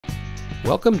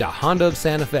Welcome to Honda of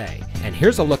Santa Fe, and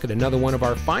here's a look at another one of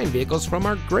our fine vehicles from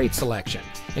our great selection.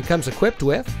 It comes equipped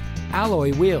with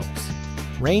alloy wheels,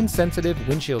 rain-sensitive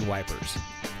windshield wipers,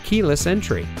 keyless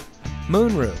entry,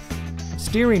 moonroof,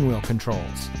 steering wheel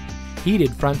controls,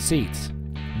 heated front seats,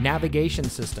 navigation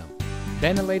system,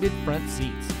 ventilated front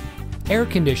seats, air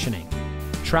conditioning,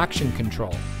 traction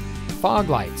control, fog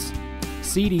lights,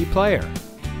 CD player,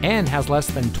 and has less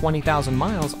than 20,000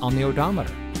 miles on the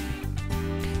odometer.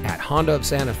 At Honda of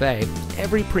Santa Fe,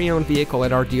 every pre-owned vehicle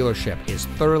at our dealership is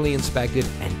thoroughly inspected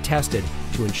and tested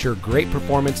to ensure great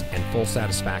performance and full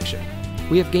satisfaction.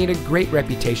 We have gained a great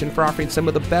reputation for offering some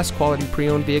of the best quality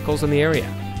pre-owned vehicles in the area.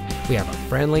 We have a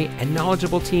friendly and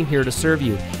knowledgeable team here to serve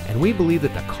you, and we believe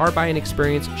that the car buying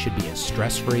experience should be as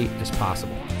stress-free as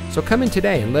possible. So come in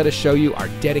today and let us show you our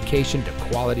dedication to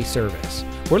quality service.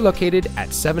 We're located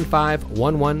at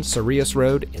 7511 Cerrillos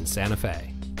Road in Santa Fe.